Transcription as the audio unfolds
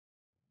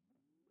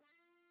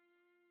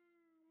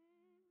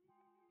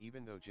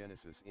Even though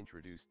Genesis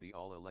introduced the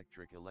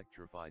all-electric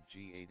electrified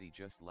G80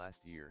 just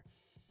last year,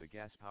 the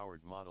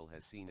gas-powered model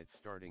has seen its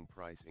starting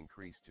price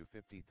increase to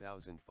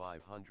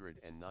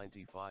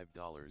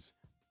 $50,595.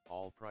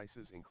 All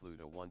prices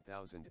include a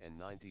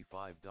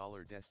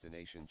 $1,095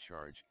 destination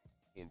charge,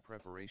 in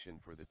preparation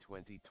for the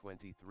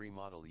 2023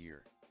 model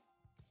year.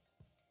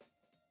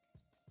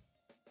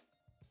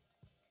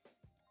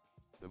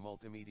 The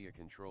multimedia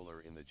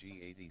controller in the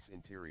G80's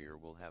interior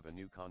will have a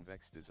new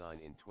convex design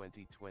in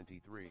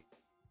 2023.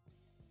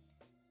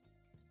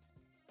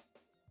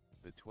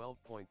 The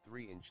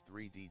 12.3-inch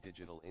 3D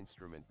digital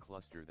instrument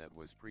cluster that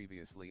was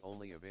previously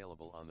only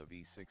available on the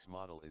V6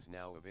 model is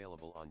now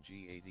available on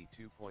G80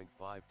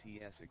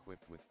 2.5Ts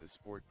equipped with the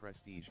Sport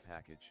Prestige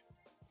package.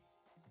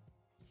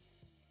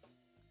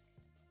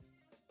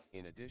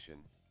 In addition,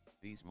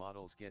 these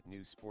models get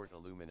new sport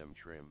aluminum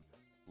trim,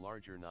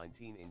 larger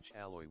 19-inch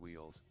alloy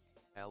wheels,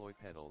 alloy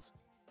pedals,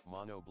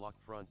 monoblock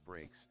front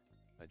brakes,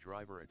 a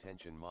driver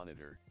attention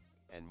monitor,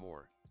 and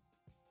more.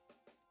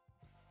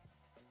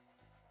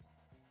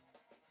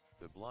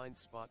 The blind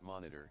spot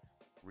monitor,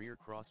 rear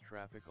cross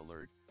traffic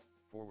alert,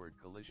 forward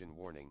collision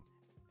warning,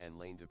 and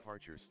lane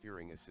departure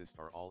steering assist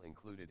are all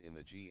included in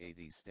the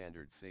G80's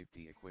standard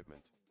safety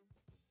equipment.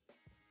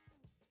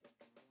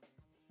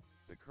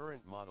 The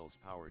current model's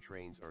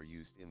powertrains are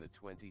used in the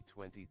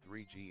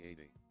 2023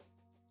 G80.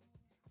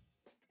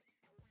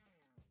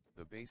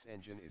 The base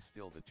engine is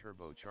still the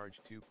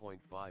turbocharged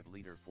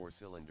 2.5-liter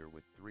 4-cylinder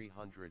with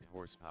 300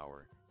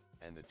 horsepower,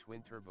 and the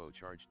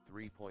twin-turbocharged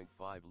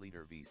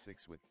 3.5-liter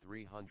V6 with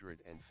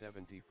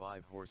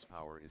 375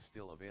 horsepower is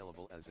still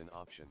available as an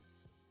option.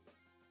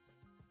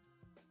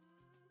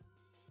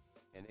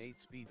 An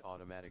 8-speed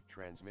automatic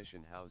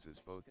transmission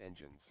houses both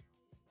engines.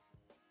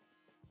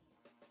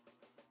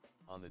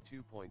 On the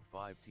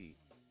 2.5T,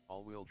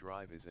 all-wheel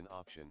drive is an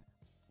option,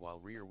 while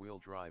rear-wheel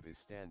drive is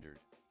standard.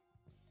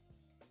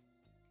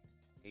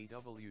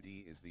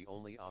 AWD is the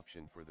only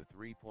option for the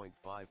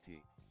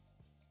 3.5T.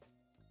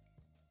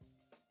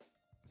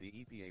 The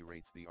EPA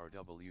rates the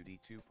RWD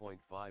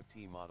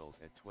 2.5T models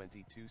at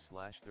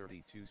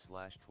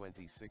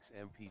 22/32/26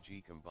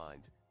 mpg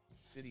combined,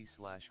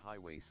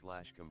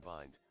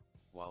 city/highway/combined,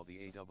 while the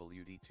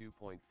AWD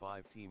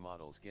 2.5T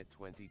models get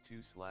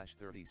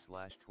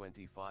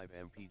 22/30/25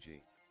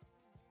 mpg.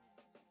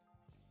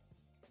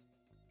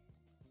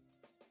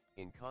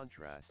 In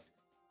contrast,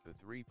 the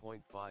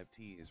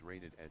 3.5T is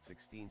rated at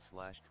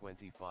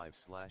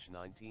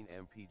 16/25/19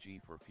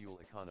 mpg for fuel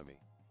economy.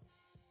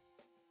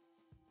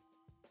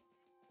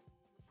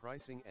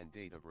 Pricing and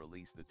date of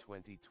release: the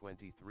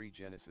 2023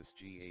 Genesis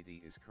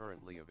G80 is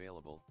currently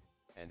available,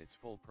 and its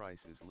full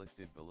price is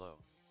listed below.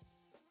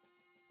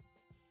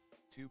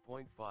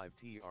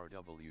 2.5T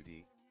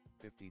RWD,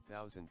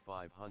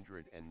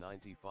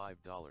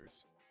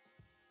 $50,595.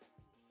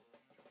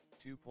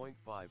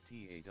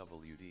 2.5T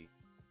AWD,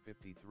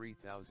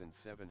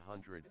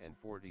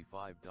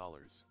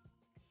 $53,745.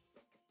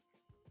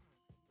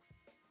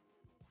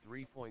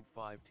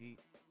 3.5T,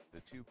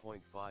 the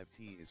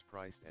 2.5T is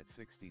priced at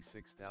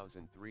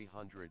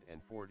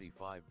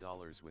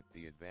 $66,345 with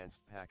the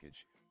advanced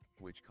package,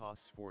 which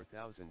costs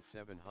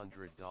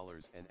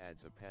 $4,700 and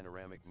adds a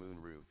panoramic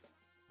moonroof,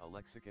 a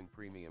Lexicon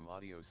premium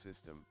audio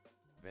system,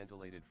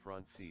 ventilated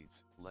front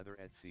seats,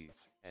 leatherette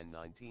seats, and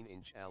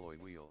 19-inch alloy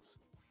wheels.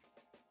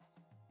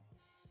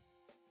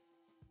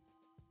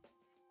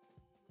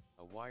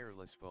 A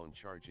wireless phone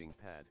charging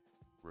pad,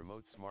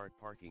 remote smart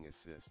parking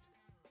assist,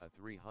 a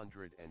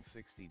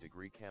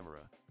 360-degree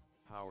camera,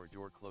 power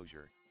door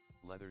closure,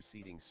 leather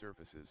seating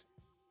surfaces,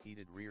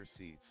 heated rear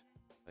seats,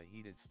 a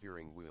heated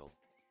steering wheel,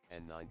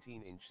 and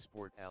 19-inch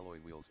sport alloy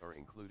wheels are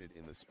included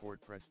in the Sport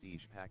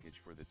Prestige package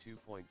for the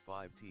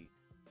 2.5T,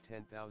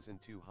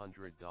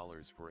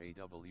 $10,200 for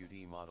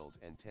AWD models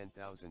and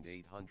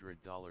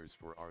 $10,800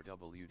 for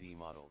RWD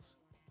models.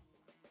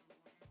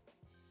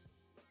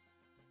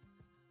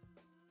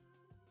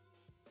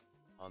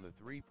 On the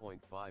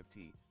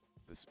 3.5T,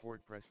 the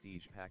Sport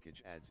Prestige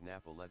package adds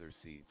Nappa leather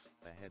seats,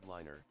 a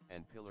headliner,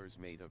 and pillars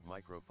made of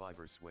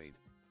microfiber suede,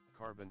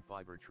 carbon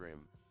fiber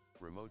trim,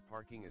 remote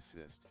parking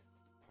assist,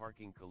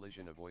 parking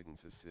collision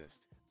avoidance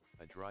assist,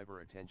 a driver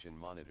attention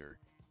monitor,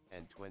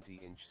 and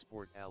 20-inch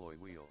sport alloy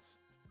wheels.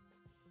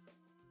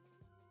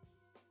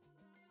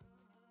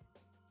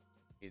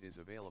 It is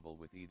available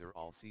with either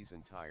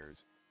all-season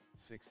tires,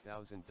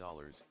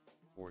 $6,000,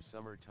 or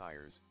summer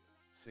tires,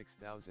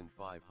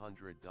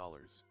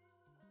 $6,500.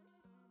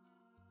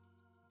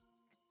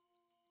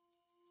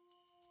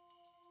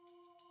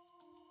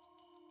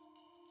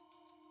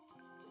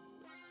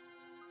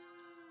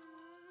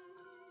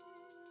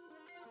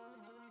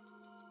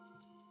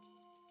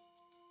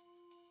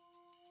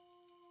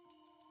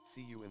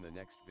 See you in the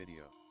next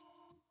video.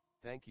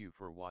 Thank you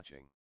for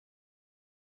watching.